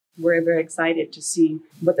We're very excited to see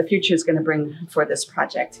what the future is going to bring for this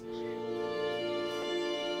project.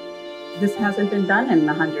 This hasn't been done in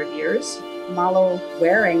 100 years. Malo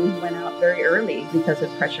wearing went out very early because of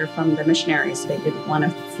pressure from the missionaries. They didn't want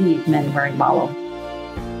to see men wearing malo.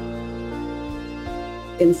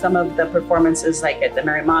 In some of the performances, like at the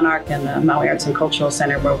Mary Monarch and the Maui Arts and Cultural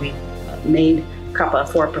Center, where we made kapa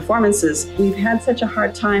for performances, we've had such a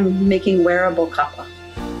hard time making wearable kapa.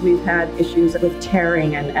 We've had issues with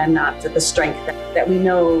tearing and not the strength that we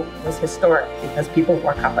know was historic because people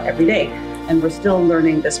wore kapa every day, and we're still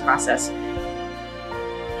learning this process.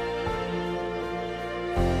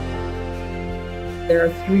 There are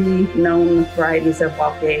 3 known varieties of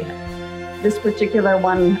wauke. This particular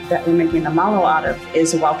one that we're making the malo out of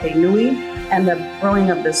is wauke nui, and the growing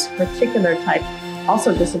of this particular type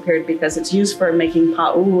also disappeared because it's used for making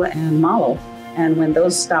pa'u and malo. And when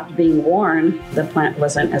those stopped being worn, the plant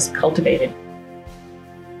wasn't as cultivated.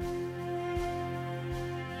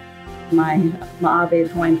 My Ma'ave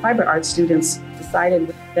Hawaiian Fiber Arts students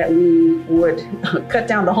decided that we would cut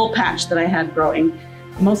down the whole patch that I had growing.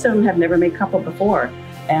 Most of them have never made kapa before,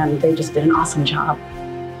 and they just did an awesome job.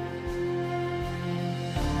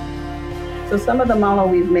 So some of the malo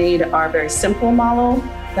we've made are very simple malo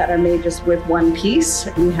that are made just with one piece.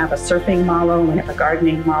 We have a surfing malo, we have a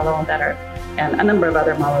gardening malo and a number of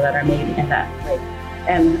other malo that are made in that way.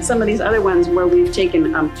 And some of these other ones where we've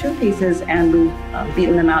taken 2 pieces and we've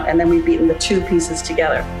beaten them out, and then we've beaten the 2 pieces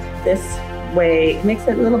together. This way makes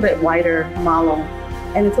it a little bit wider malo,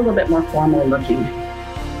 and it's a little bit more formal looking.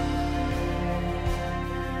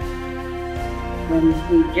 When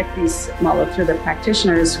we get these malo through the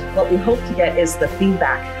practitioners, what we hope to get is the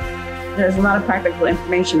feedback. There's a lot of practical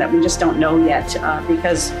information that we just don't know yet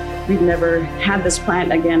because we've never had this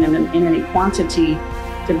plant again in any quantity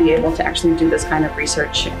to be able to actually do this kind of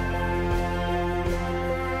research.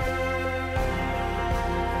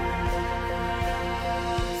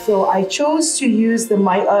 So I chose to use the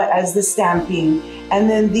maia as the stamping, and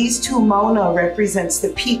then these 2 mauna represents the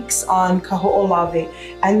peaks on Kaho'olawe.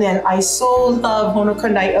 And then I so love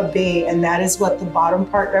Honokanai'a Bay, and that is what the bottom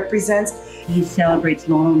part represents. He celebrates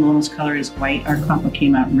Lono. Lono's color is white. Our kapa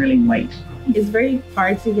came out really white. It's very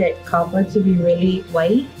hard to get kapa to be really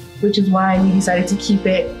white, which is why we decided to keep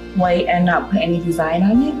it white and not put any design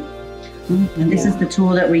on it. And this is the tool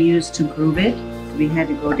that we used to groove it. We had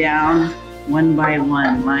to go down one by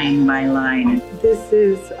one, line by line. This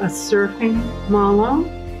is a surfing malo.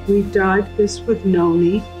 We dyed this with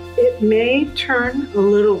noni. It may turn a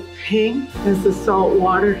little pink as the salt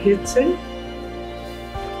water hits it.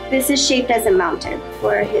 This is shaped as a mountain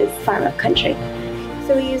for his farm of country.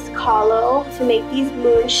 So we used kalo to make these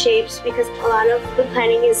moon shapes because a lot of the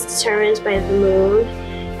planning is determined by the moon.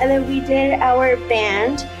 And then we did our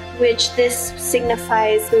band, which this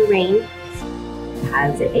signifies the rain. It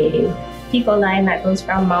has a pico line that goes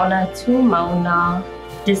from mauna to mauna,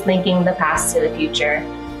 just linking the past to the future.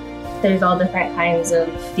 There's all different kinds of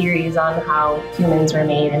theories on how humans were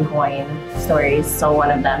made in Hawaiian stories. So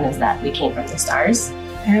one of them is that we came from the stars.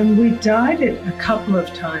 And we dyed it a couple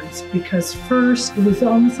of times because first it was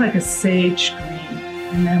almost like a sage green,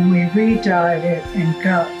 and then we re-dyed it and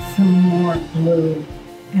got some more blue.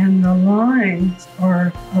 And the lines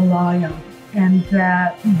are a lion, and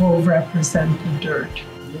that will represent the dirt.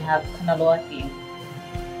 We have kanaloa.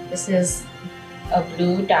 This is a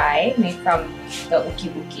blue dye made from the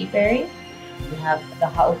uki berry. We have the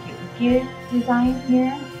hauki design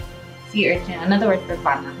here. Sea urchin, another word for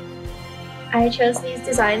pana. I chose these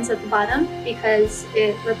designs at the bottom because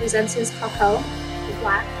it represents his kakao. The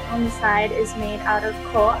black on the side is made out of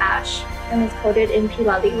coal ash and is coated in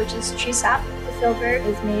pilali, which is tree sap. The silver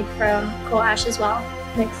is made from coal ash as well,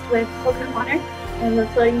 mixed with coconut water. And the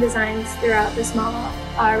floating designs throughout this malo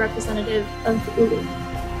are representative of ulu.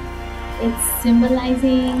 It's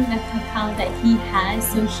symbolizing the cacao that he has,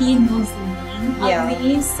 so he knows the meaning of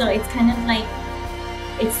these. So it's kind of like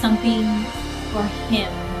it's something for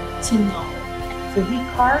him to know. So he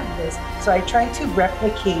carved this. So I tried to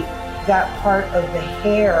replicate that part of the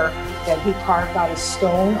hair that he carved out of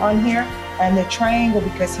stone on here, and the triangle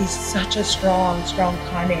because he's such a strong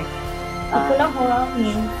kane. Punahora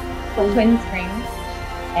means twin springs.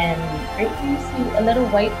 And right here you see a little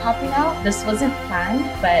white popping out. This wasn't planned,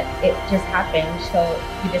 but it just happened. So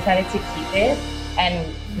we decided to keep it,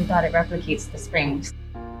 and we thought it replicates the springs.